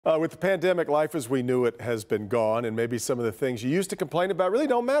With the pandemic, life as we knew it has been gone, and maybe some of the things you used to complain about really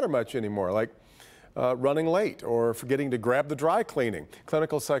don't matter much anymore, like running late or forgetting to grab the dry cleaning.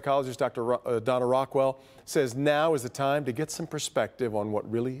 Clinical psychologist Dr. Donna Rockwell says now is the time to get some perspective on what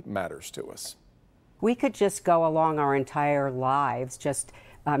really matters to us. We could just go along our entire lives just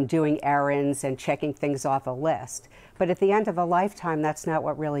doing errands and checking things off a list. But at the end of a lifetime, that's not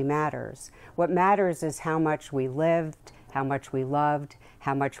what really matters. What matters is how much we lived, how much we loved,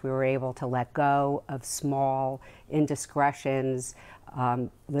 how much we were able to let go of small indiscretions,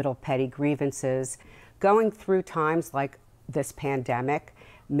 little petty grievances. Going through times like this pandemic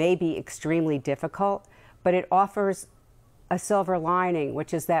may be extremely difficult, but it offers a silver lining,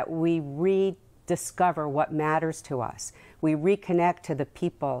 which is that we rediscover what matters to us. We reconnect to the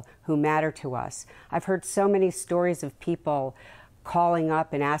people who matter to us. I've heard so many stories of people calling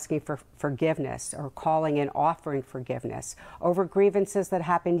up and asking for forgiveness, or calling and offering forgiveness over grievances that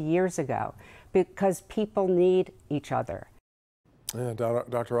happened years ago, because people need each other. Yeah,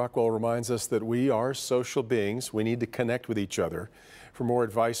 Dr. Rockwell reminds us that we are social beings. We need to connect with each other. For more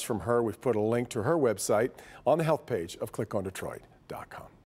advice from her, we've put a link to her website on the health page of clickondetroit.com.